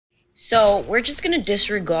So we're just gonna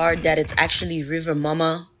disregard that it's actually Rivva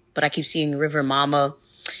Mumma, but I keep seeing Rivva Mama.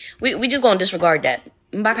 We just gonna disregard that.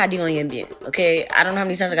 Okay, I don't know how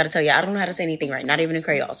many times I gotta tell you. I don't know how to say anything right, not even in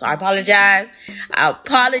Creole. So I apologize.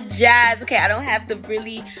 Okay, I don't have the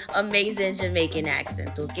really amazing Jamaican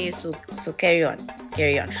accent. Okay, so carry on.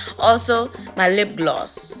 Also, my lip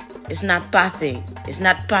gloss. It's not popping. It's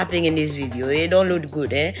not popping in this video. It don't look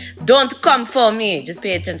good, eh? Don't come for me. Just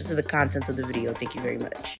pay attention to the content of the video. Thank you very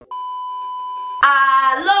much.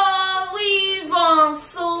 Allô, oui,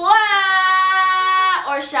 bonsoir.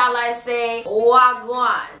 Or shall I say,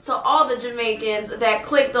 wagwan. So all the Jamaicans that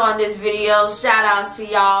clicked on this video, shout outs to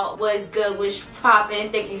y'all. What's good, what's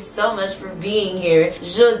poppin'? Thank you so much for being here.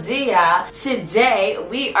 Today,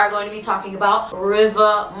 we are going to be talking about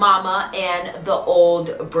Rivva Mumma and the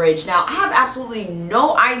Old Bridge. Now, I have absolutely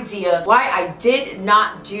no idea why I did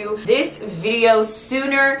not do this video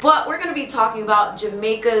sooner, but we're going to be talking about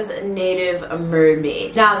Jamaica's native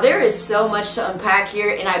mermaid. Now, there is so much to unpack here,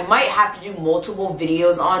 and I might have to do multiple videos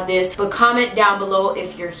on this, but comment down below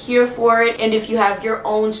if you're here for it, and if you have your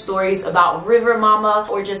own stories about Rivva Mumma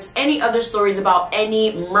or just any other stories about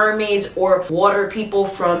any mermaids or water people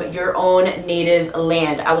from your own native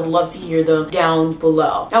land. I would love to hear them down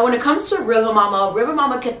below. Now, when it comes to Rivva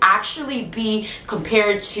Mumma can actually be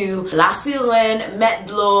compared to La Sirène,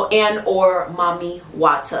 Medlo, and or Mami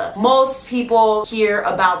Wata. Most people hear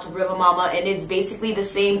about Rivva Mumma, and it's basically the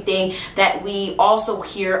same thing that we also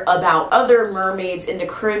hear about other mermaids in the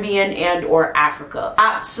Caribbean and or Africa.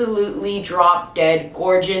 Absolutely drop dead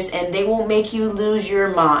gorgeous, and they will make you lose your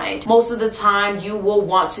mind. Most of the time you will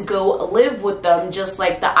want to go live with them, just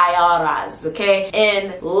like the Ayaras, okay?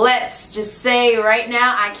 And let's just say right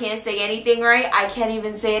now, I can't say anything right. I can't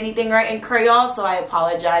even say anything right in Creole, so I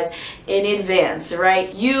apologize in advance,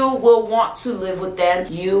 right? You will want to live with them.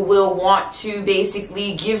 You will want to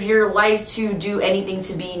basically give your life to do anything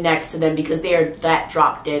to be next to them because they are that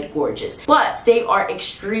drop dead gorgeous. But they are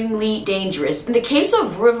extremely dangerous. In the case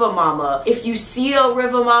of Rivva Mumma, if you see a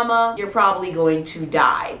Rivva Mumma, you're probably going to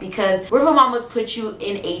die because Rivva Mummas put you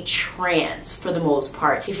in a trance for the most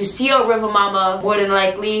part. If you see a Rivva Mumma, more than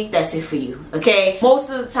likely, that's it for you, okay? Most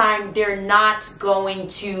of the time, they're not going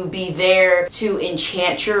to be there to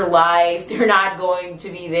enchant your life. They're not going to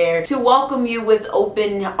be there to welcome you with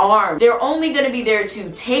open arms. They're only going to be there to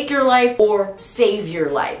take your life or save your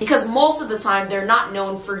life, because most of the time, they're not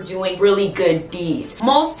known for doing really good deeds.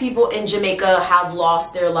 Most people in Jamaica have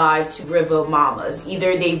lost their lives to Rivva Mummas.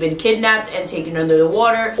 Either they've been kidnapped and taken under the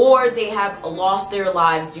water, or they have lost their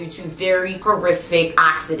lives due to very horrific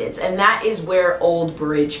accidents, and that is where Old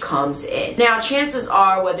Bridge comes in. Now, chances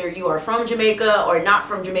are, whether you are from Jamaica or not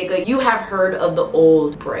from Jamaica, you have heard of the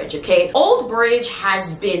Old Bridge, okay? Old Bridge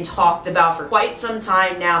has been talked about for quite some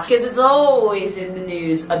time now because it's always in the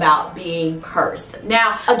news about being cursed.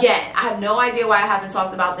 Now, again, I have no idea why I haven't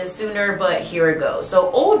talked about this sooner, but here it goes. So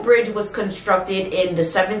Old Bridge was constructed in the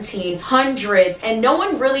 1700s, and no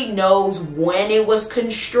one really knows when it was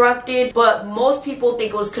constructed, but most people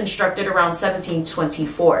think it was constructed around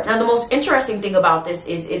 1724. Now, the most interesting thing about this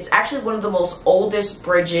is it's actually one of the most oldest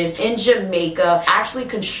bridges in Jamaica, actually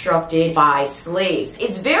constructed by slaves.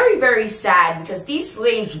 It's very, very sad because these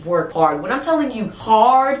slaves worked hard. When I'm telling you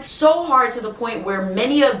hard, so hard to the point where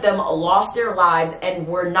many of them lost their lives and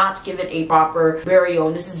were not given a proper burial.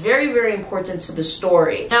 And this is very, very important to the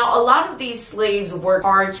story. Now, a lot of these slaves worked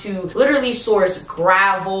hard to literally source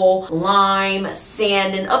gravel, lime,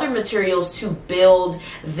 sand, and other materials to build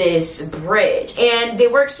this bridge. And they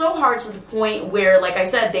worked so hard to the point where, like I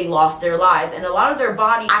said, they lost their lives, and a lot of their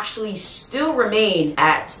body actually still remain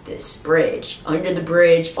at this bridge, under the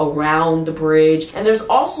bridge, around the bridge. And there's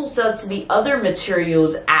also said to be other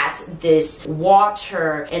materials at this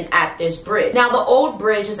water and at this bridge. Now, the Old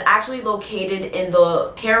Bridge is actually located in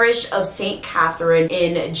the parish of St. Catherine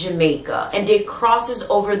in Jamaica, and it crosses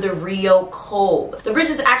over the Rio Cove. The bridge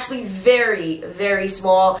is actually very, very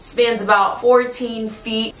small, spans about 14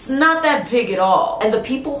 feet. It's not that big at all. And the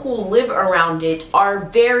people who live around it are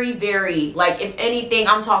very, very, like, if anything,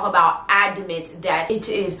 I'm talking about adamant that it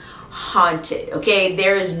is haunted, okay?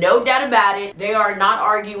 There is no doubt about it. They are not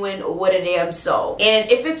arguing what a damn soul. And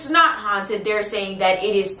if it's not haunted, they're saying that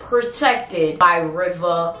it is protected by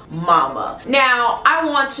Rivva Mumma. Now, I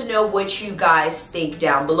want to know what you guys think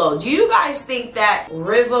down below. Do you guys think that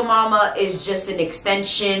Rivva Mumma is just an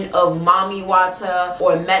extension of Mami Wata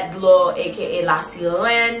or Medlo, aka La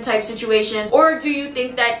Sirène type situations? Or do you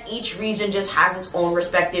think that each region just has its own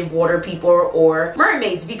respective water people or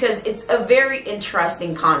mermaids? Because it's a very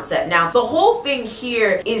interesting concept. concept. Now, the whole thing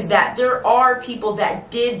here is that there are people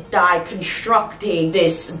that did die constructing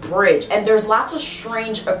this bridge, and there's lots of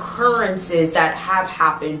strange occurrences that have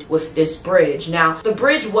happened with this bridge. Now, the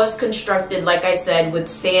bridge was constructed, like I said, with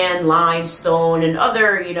sand, limestone, and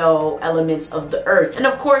other, you know, elements of the earth. And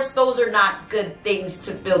of course, those are not good things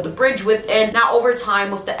to build the bridge with. And now over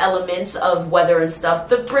time, with the elements of weather and stuff,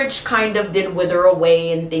 the bridge kind of did wither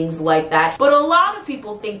away and things like that. But a lot of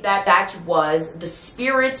people think that that was the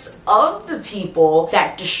spirits of the people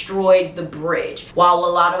that destroyed the bridge, while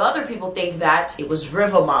a lot of other people think that it was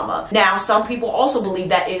Rivva Mumma. Now, some people also believe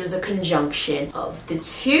that it is a conjunction of the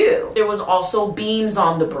two. There was also beams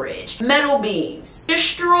on the bridge, metal beams,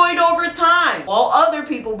 destroyed over time, while other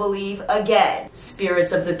people believe, again,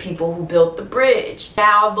 spirits of the people who built the bridge.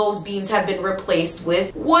 Now, those beams have been replaced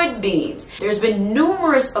with wood beams. There's been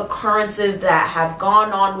numerous occurrences that have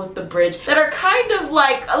gone on with the bridge that are kind of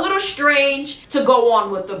like a little strange to go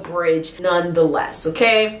on with the bridge nonetheless,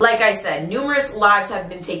 okay? Like I said, numerous lives have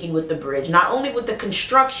been taken with the bridge, not only with the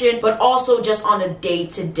construction, but also just on a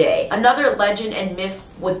day-to-day. Another legend and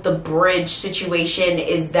myth with the bridge situation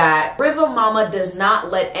is that Rivva Mumma does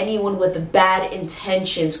not let anyone with bad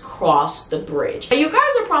intentions cross the bridge. Now, you guys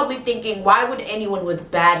are probably thinking, why would anyone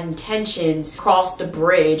with bad intentions cross the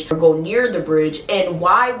bridge or go near the bridge, and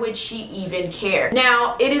why would she even care?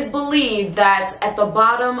 Now, it is believed that at the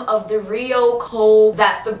bottom of the Rio Cove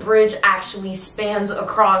that the bridge actually spans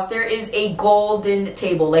across, there is a golden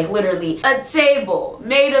table, like literally a table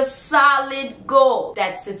made of solid gold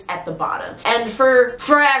that sits at the bottom. And for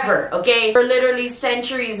forever, okay, for literally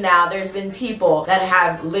centuries now, there's been people that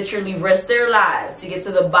have literally risked their lives to get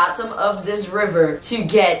to the bottom of this river to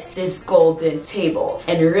get this golden table.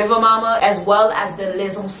 And Rivva Mumma, as well as the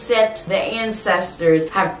les ancêtres, the ancestors,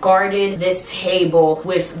 have guarded this table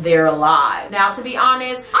with their lives. Now, to be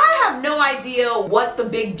honest, I have no idea what the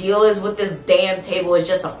big deal is with this damn table. It's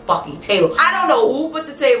just a fucking table. I don't know who put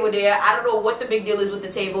the table there. I don't know what the big deal is with the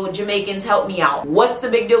table. Jamaicans, help me out. What's the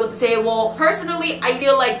big deal with the table? Personally, I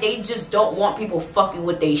feel like they just don't want people fucking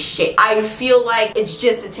with their shit. I feel like it's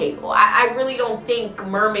just a table. I really don't think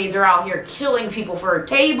mermaids are out here killing people for a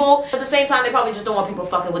table. At the same time, they probably just don't want people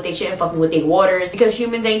fucking with their shit and fucking with their waters, because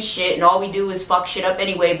humans ain't shit and all we do is fuck shit up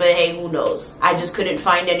anyway. But hey, who knows? I just couldn't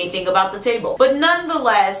find anything about the table. But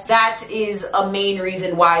nonetheless, that is a main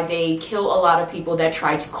reason why they kill a lot of people that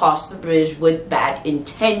try to cross the bridge with bad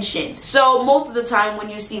intentions. So most of the time when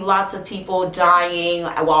you see lots of people dying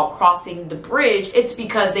while crossing the bridge, it's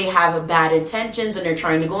because they have bad intentions and they're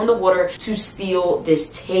trying to go in the water to steal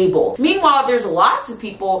this table. Meanwhile, there's lots of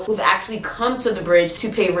people who've actually come to the bridge to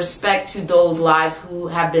pay respect to those lives who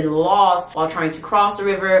have been lost while trying to cross the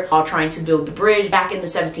river, while trying to build the bridge back in the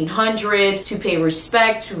 1700s, to pay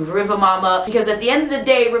respect to Rivva Mumma, because at the end of the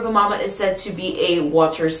day, Rivva Mumma is said to be a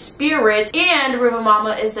water spirit, and Rivva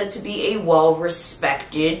Mumma is said to be a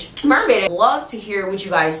well-respected mermaid. I'd love to hear what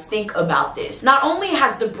you guys think about this. Not only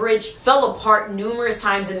has the bridge fell apart numerous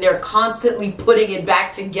times and they're constantly putting it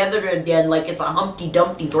back together again like it's a Humpty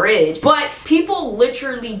Dumpty bridge, but people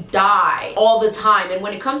literally die all the time. And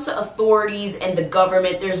when it comes to authorities and the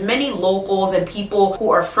government, there's many locals and people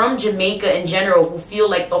who are from Jamaica in general who feel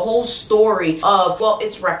like the whole story of, well,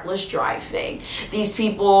 it's reckless driving. These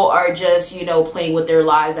people are just, you know, playing with their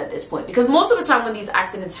lives at this point. Because most of the time when these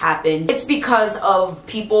accidents happen, it's because of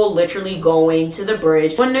people literally going to the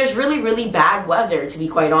bridge when there's really bad weather, to be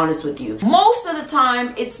quite honest with you. Most of the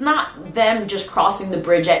time, it's not them just crossing the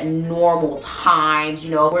bridge at normal times,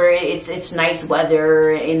 you know, where it's nice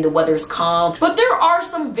weather and the weather's calm. But there are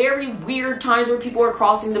some very weird times where people are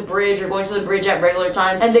crossing the bridge or going to the bridge at regular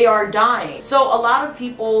times and they are dying. So a lot of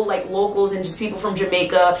people, like locals and just people from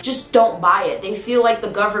Jamaica, just don't buy it. They feel like the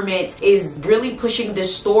government is really pushing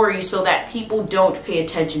this story so that people don't pay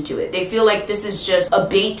attention to it. They feel like this is just a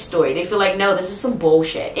bait story. They feel like, no, this is some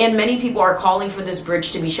bullshit. And many people are calling for this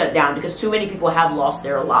bridge to be shut down because too many people have lost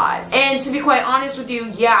their lives. And to be quite honest with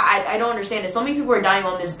you, yeah, I don't understand it. So many people are dying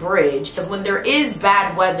on this bridge because when there is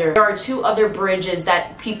bad weather, there are two other bridges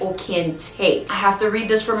that people can take. I have to read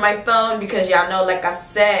this from my phone because y'all know, like I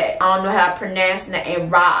said, I don't know how to pronounce it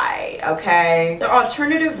and right, okay? The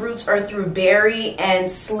alternative routes are through Barry and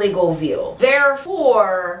Sliggoville.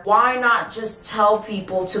 Therefore, why not just tell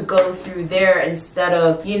people to go through there instead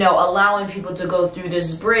of, you know, allowing people to go through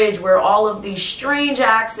this bridge where all of these strange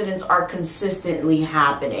accidents are consistently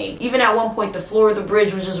happening. Even at one point, the floor of the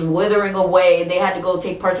bridge was just withering away and they had to go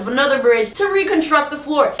take parts of another bridge to reconstruct the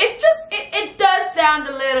floor. It does sound sound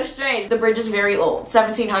a little strange. The bridge is very old,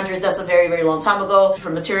 1700s. That's a very, very long time ago. For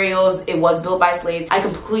materials, it was built by slaves. I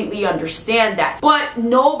completely understand that, but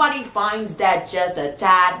nobody finds that just a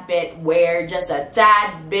tad bit weird, just a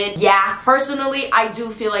tad bit. Yeah, personally, I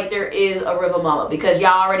do feel like there is a Rivva Mumma, because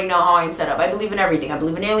y'all already know how I'm set up. I believe in everything. I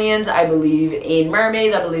believe in aliens, I believe in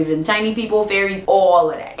mermaids, I believe in tiny people, fairies,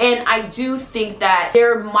 all of that. And I do think that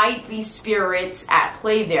there might be spirits at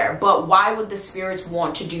play there, but why would the spirits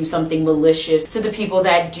want to do something malicious to the people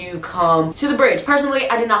that do come to the bridge? Personally,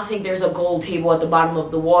 I do not think there's a gold table at the bottom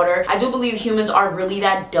of the water. I do believe humans are really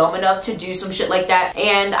that dumb enough to do some shit like that,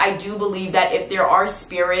 and I do believe that if there are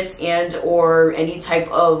spirits and or any type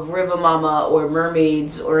of Rivva Mumma or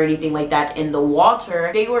mermaids or anything like that in the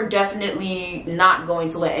water, they were definitely not going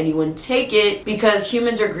to let anyone take it, because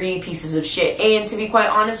humans are greedy pieces of shit. And to be quite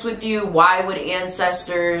honest with you, why would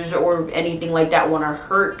ancestors or anything like that want to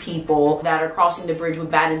hurt people that are crossing the bridge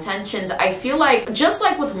with bad intentions? I feel like, just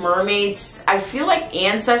like with mermaids, I feel like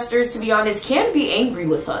ancestors, to be honest, can be angry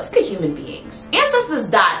with us. Look at human beings. Ancestors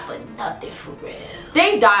died for nothing, for real.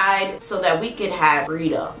 They died so that we could have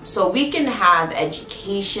freedom, so we can have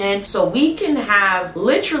education, so we can have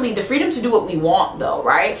literally the freedom to do what we want though,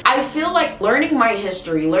 right? I feel like learning my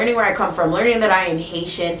history, learning where I come from, learning that I am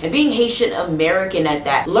Haitian and being Haitian American at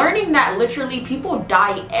that, learning that literally people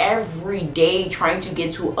die every day trying to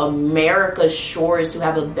get to America's shores to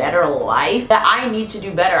have a better life, that I need to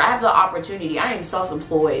do better. I have the opportunity. I am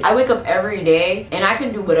self-employed. I wake up every day and I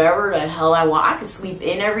can do whatever the hell I want. I can sleep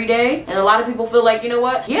in every day, and a lot of people feel like, you know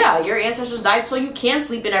what, yeah, your ancestors died so you can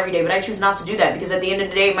sleep in every day, but I choose not to do that, because at the end of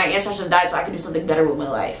the day, my ancestors died so I can do something better with my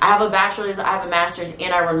life. I have a bachelor's, I have a master's,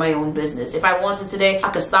 and I run my own business. If I wanted today, I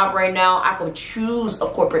could stop right now. I could choose a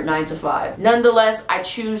corporate 9-to-5. Nonetheless, I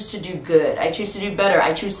choose to do good. I choose to do better.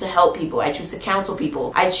 I choose to help people. I choose to counsel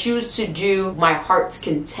people. I choose to do my heart's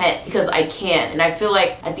content because I can. And I feel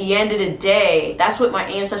like at the end of the day, that's what my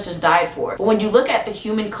ancestors died for. But when you look at the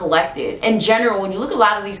human collective in general, when you look at a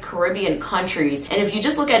lot of these Caribbean countries, and if you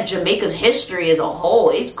just look at Jamaica's history as a whole,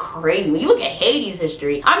 it's crazy. When you look at Haiti's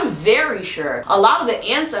history, I'm very sure a lot of the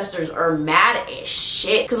ancestors are mad as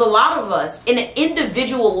shit, because a lot of us in an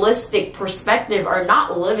individualistic perspective are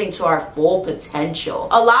not living to our full potential.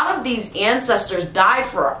 A lot of these ancestors died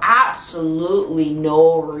for absolutely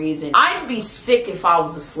no reason. I'd be sick if I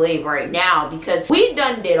was a slave right now, because we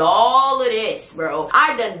done did all of this, bro.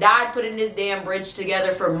 I done died putting this damn bridge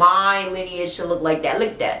together for my lineage to look like that. Look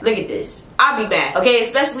at that. Look at this. I'd be mad, okay?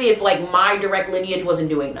 Especially if like my direct lineage wasn't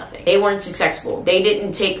doing nothing. They weren't successful. They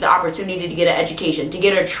didn't take the opportunity to get an education, to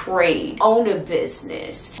get a trade, own a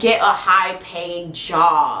business, get a high-paying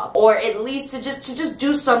job, or at least to just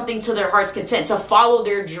do something to their heart's content, to follow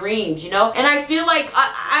their dreams, you know? And I feel like,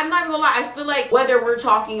 I'm not even gonna lie, I feel like whether we're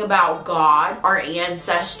talking about God, our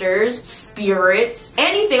ancestors, spirits,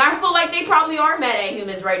 anything, I feel like they probably are mad at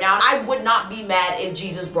humans right now. I would not be mad if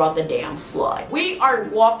Jesus brought the damn flood. We are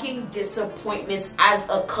walking disappointments as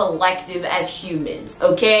a collective, as humans,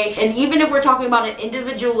 okay? And even if we're talking about an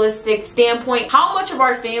individualistic standpoint, how much of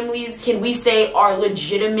our families can we say are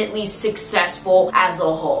legitimately successful as a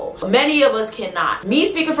whole? Many of us cannot. Me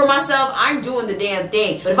speaking for myself, I'm doing the damn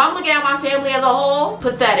thing. But if I'm looking at my family as a whole,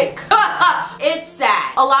 pathetic. It's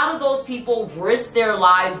sad. A lot of those people risk their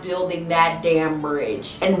lives building that damn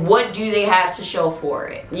bridge. And what do they have to show for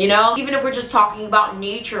it? You know? Even if we're just talking about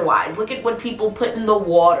nature-wise, look at what people put in the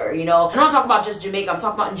water, you know? I'm not talking about just Jamaica, I'm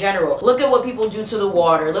talking about in general. Look at what people do to the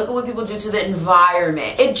water. Look at what people do to the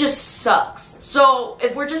environment. It just sucks. So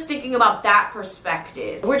if we're just thinking about that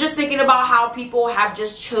perspective, we're just thinking about how people have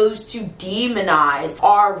just chose to demonize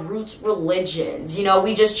our roots religions. You know,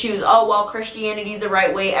 we just choose, oh, well, Christianity is the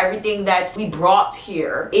right way. Everything that we brought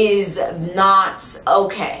here is not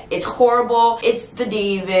okay. It's horrible. It's the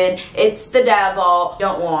demon. It's the devil.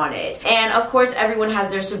 Don't want it. And of course, everyone has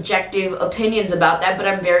their subjective opinions about that, but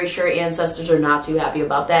I'm very sure ancestors are not too happy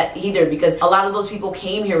about that either, because a lot of those people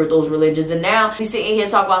came here with those religions, and now we sit in here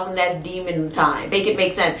and talk about some that's demon time. Make it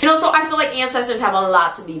make sense. You know, so I feel like ancestors have a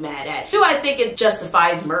lot to be mad at. Do I think it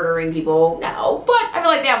justifies murdering people? No, but I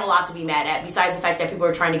feel like they have a lot to be mad at, besides the fact that people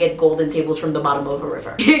are trying to get golden tables from the bottom of a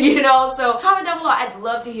river. You know, so comment down below. I'd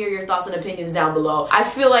love to hear your thoughts and opinions down below. I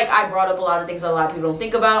feel like I brought up a lot of things that a lot of people don't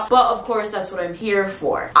think about, but of course that's what I'm here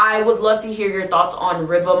for. I would love to hear your thoughts on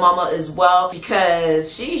Rivva Mumma as well,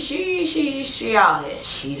 because she out here.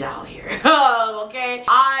 She's out here. Okay,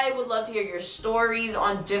 I would love to hear your stories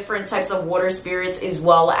on different types of water spirits as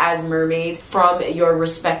well as mermaids from your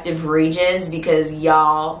respective regions, because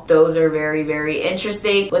y'all, those are very, very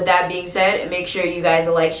interesting. With that being said, make sure you guys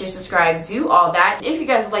like, share, subscribe, do all that. If you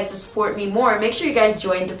guys would like to support me more, make sure you guys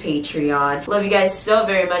join the Patreon. Love you guys so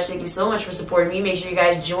very much. Thank you so so much for supporting me. Make sure you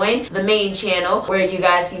guys join the main channel where you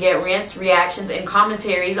guys can get rants, reactions, and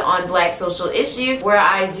commentaries on Black social issues, where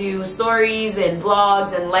I do stories and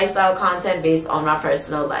vlogs and lifestyle content based on my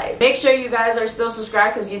personal life. Make sure you guys are still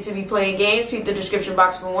subscribed because YouTube be playing games. Peep the description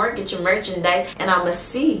box for more. Get your merchandise, and I'ma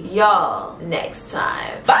see y'all next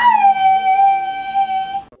time. Bye!